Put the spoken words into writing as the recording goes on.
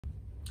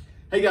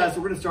Hey guys,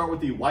 so we're gonna start with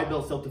the white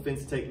belt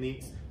self-defense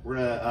techniques. We're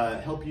gonna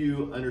help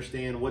you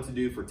understand what to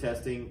do for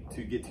testing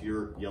to get to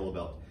your yellow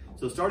belt.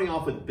 So starting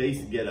off with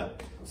base get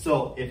up.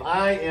 So if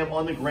I am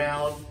on the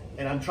ground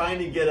and I'm trying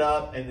to get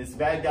up and this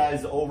bad guy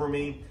is over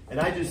me and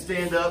I just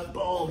stand up,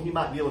 boom, he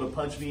might be able to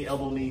punch me,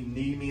 elbow me,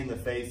 knee me in the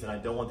face, and I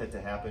don't want that to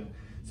happen.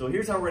 So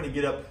here's how we're gonna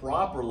get up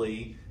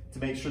properly to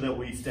make sure that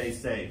we stay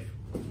safe.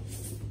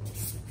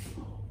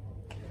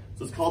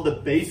 So it's called the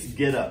base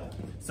get up.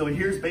 So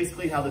here's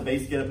basically how the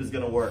base get up is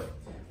gonna work.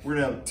 We're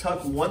gonna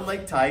tuck one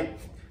leg tight,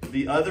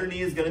 the other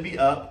knee is gonna be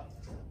up.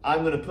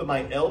 I'm gonna put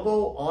my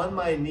elbow on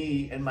my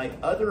knee and my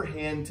other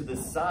hand to the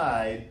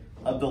side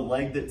of the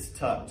leg that's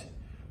tucked.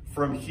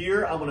 From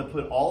here, I'm gonna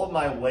put all of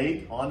my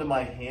weight onto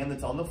my hand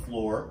that's on the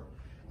floor.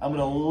 I'm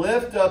gonna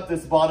lift up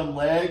this bottom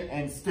leg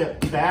and step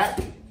back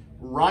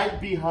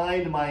right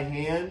behind my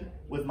hand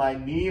with my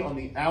knee on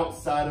the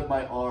outside of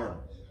my arm.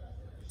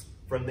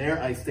 From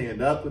there, I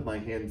stand up with my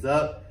hands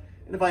up,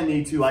 and if I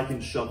need to, I can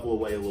shuffle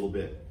away a little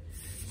bit.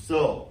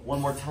 So,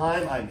 one more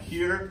time, I'm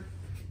here,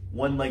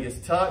 one leg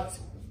is tucked,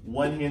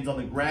 one hand's on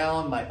the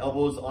ground, my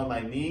elbow's on my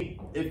knee.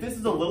 If this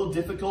is a little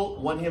difficult,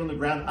 one hand on the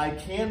ground, I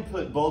can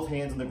put both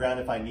hands on the ground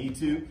if I need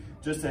to,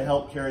 just to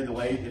help carry the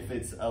weight if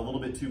it's a little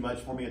bit too much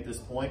for me at this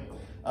point.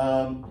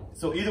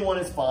 So either one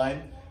is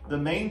fine. The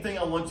main thing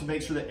I want to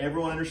make sure that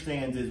everyone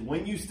understands is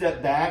when you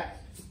step back,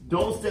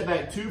 don't step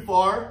back too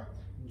far,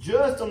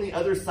 just on the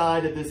other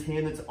side of this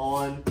hand that's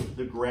on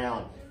the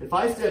ground. If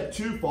I step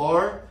too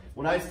far,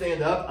 when I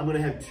stand up, I'm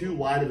gonna have too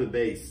wide of a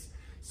base.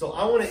 So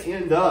I wanna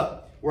end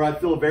up where I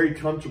feel very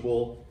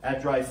comfortable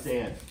after I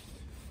stand.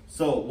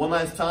 So one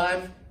last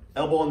time,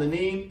 elbow on the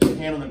knee,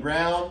 hand on the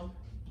ground,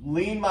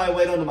 lean my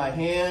weight onto my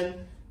hand,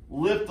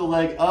 lift the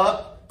leg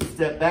up,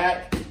 step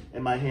back,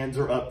 and my hands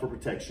are up for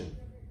protection,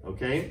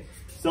 okay?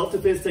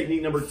 Self-defense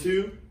technique number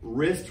 2,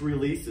 wrist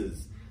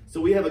releases. So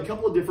we have a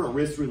couple of different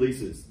wrist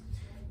releases.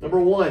 Number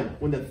 1,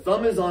 when the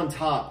thumb is on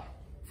top,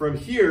 from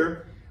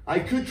here, I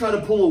could try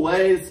to pull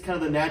away. It's kind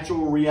of the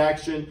natural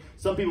reaction.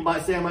 Some people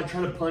might say I might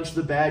try to punch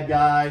the bad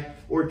guy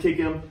or kick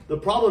him. The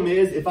problem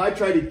is if I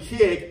try to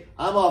kick,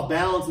 I'm off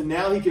balance and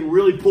now he can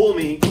really pull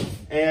me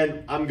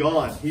and I'm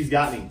gone. He's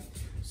got me.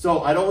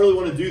 So I don't really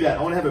want to do that.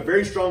 I want to have a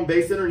very strong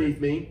base underneath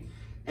me,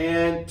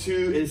 and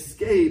to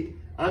escape,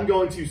 I'm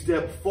going to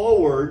step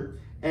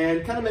forward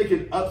and kind of make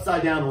an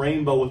upside down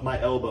rainbow with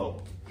my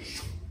elbow.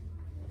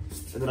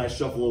 And then I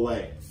shuffle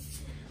away.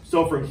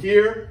 So from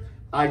here,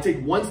 I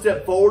take one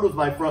step forward with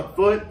my front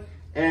foot,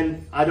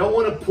 and I don't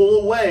want to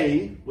pull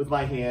away with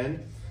my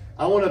hand.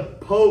 I want to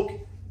poke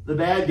the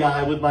bad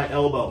guy with my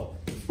elbow.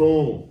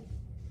 Boom.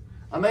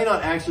 I may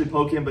not actually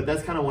poke him, but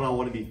that's kind of what I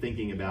want to be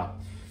thinking about.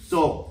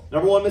 So,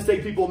 number 1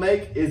 mistake people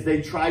make is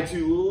they try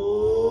to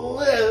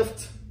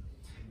lift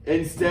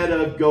instead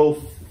of go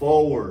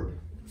forward.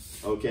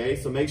 Okay,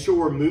 so make sure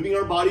we're moving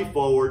our body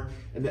forward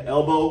and the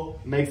elbow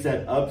makes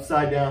that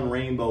upside down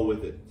rainbow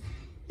with it.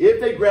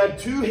 If they grab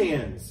 2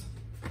 hands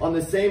on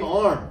the same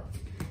arm,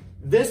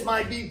 this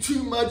might be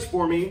too much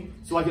for me,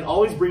 so I can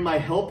always bring my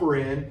helper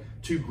in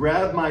to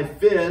grab my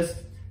fist,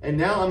 and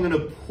now I'm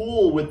gonna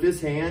pull with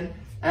this hand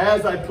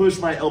as I push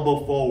my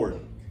elbow forward,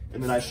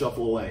 and then I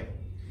shuffle away.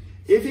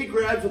 If he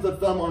grabs with the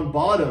thumb on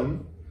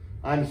bottom,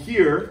 I'm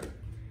here,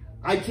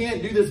 I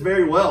can't do this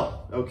very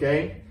well,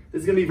 okay?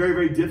 This is gonna be very,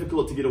 very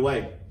difficult to get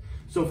away.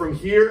 So from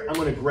here, I'm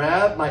gonna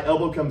grab, my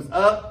elbow comes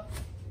up,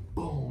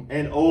 boom,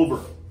 and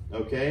over,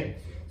 okay?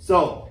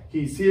 So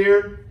he's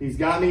here, he's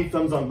got me,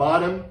 thumbs on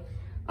bottom.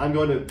 I'm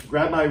going to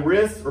grab my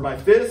wrist or my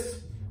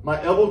fist, my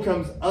elbow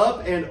comes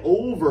up and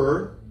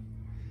over,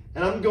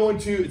 and I'm going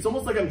to, it's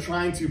almost like I'm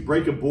trying to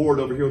break a board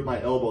over here with my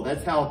elbow.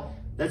 That's how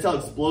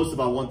explosive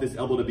I want this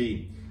elbow to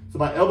be. So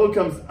my elbow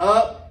comes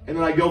up and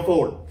then I go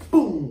forward,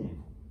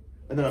 boom,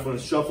 and then I'm gonna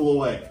shuffle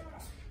away.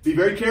 Be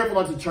very careful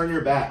not to turn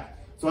your back.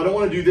 So I don't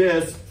wanna do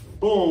this,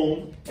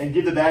 boom, and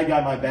give the bad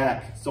guy my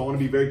back. So I wanna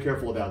be very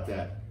careful about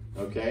that,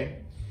 okay?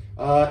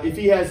 If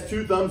he has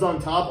 2 thumbs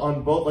on top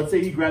on both, let's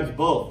say he grabs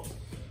both.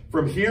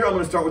 From here, I'm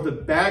gonna start with the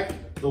back,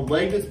 the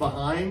leg that's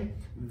behind,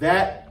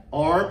 that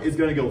arm is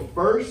gonna go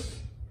first,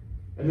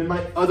 and then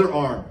my other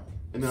arm,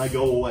 and then I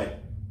go away.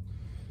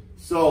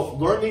 So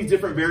learn these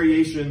different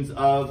variations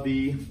of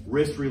the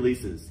wrist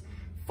releases.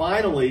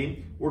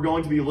 Finally, we're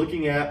going to be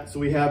looking at, so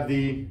we have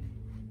the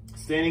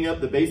standing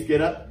up, the base get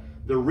up,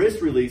 the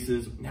wrist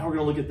releases. Now we're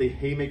gonna look at the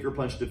haymaker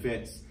punch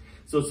defense.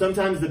 So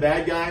sometimes the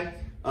bad guy,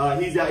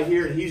 he's out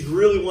here and he's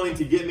really wanting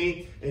to get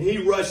me, and he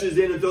rushes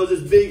in and throws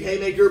this big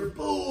haymaker,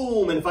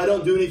 boom, and if I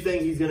don't do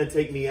anything, he's gonna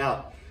take me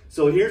out.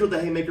 So here's what the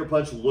haymaker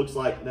punch looks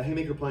like, the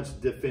haymaker punch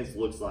defense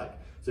looks like.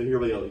 So here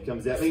we go, he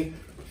comes at me.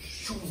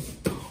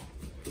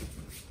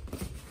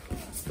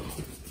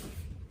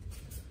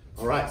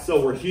 All right,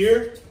 so we're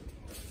here.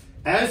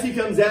 As he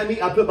comes at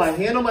me, I put my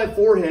hand on my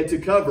forehead to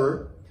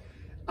cover.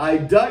 I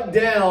duck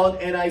down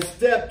and I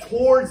step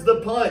towards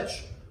the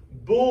punch.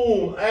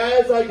 Boom,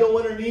 as I go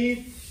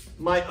underneath,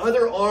 my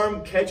other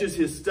arm catches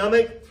his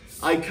stomach.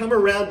 I come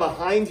around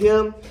behind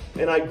him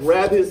and I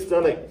grab his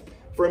stomach.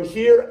 From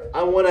here,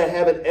 I want to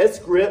have an S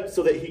grip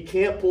so that he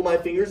can't pull my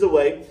fingers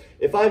away.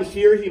 If I'm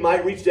here, he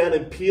might reach down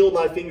and peel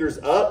my fingers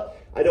up.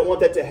 I don't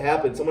want that to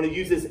happen. So I'm going to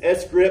use this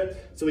S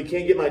grip so he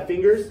can't get my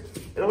fingers.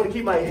 And I want to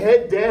keep my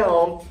head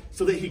down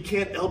so that he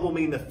can't elbow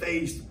me in the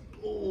face.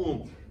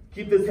 Boom.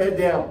 Keep his head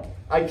down.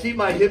 I keep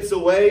my hips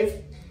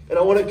away, and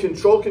I want to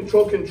control,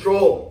 control,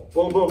 control.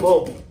 Boom, boom,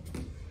 boom.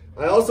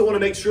 I also want to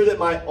make sure that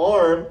my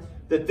arm,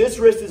 that this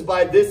wrist is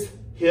by this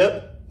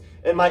hip,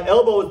 and my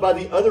elbow is by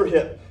the other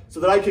hip, so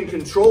that I can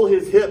control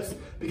his hips,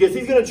 because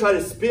he's going to try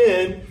to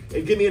spin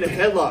and get me in a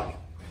headlock.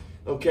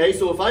 Okay,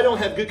 so if I don't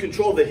have good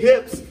control of the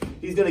hips,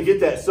 he's going to get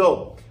that.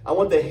 So I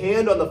want the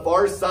hand on the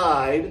far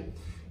side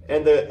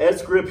and the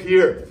S grip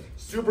here.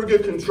 Super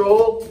good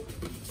control.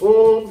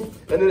 Boom.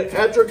 And then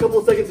after a couple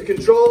of seconds of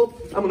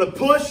control, I'm going to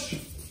push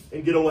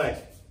and get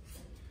away.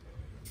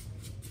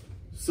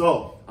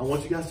 So I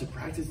want you guys to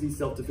practice these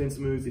self-defense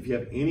moves. If you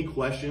have any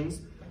questions,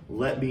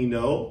 let me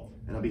know,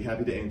 and I'll be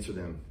happy to answer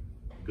them.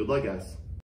 Good luck, guys.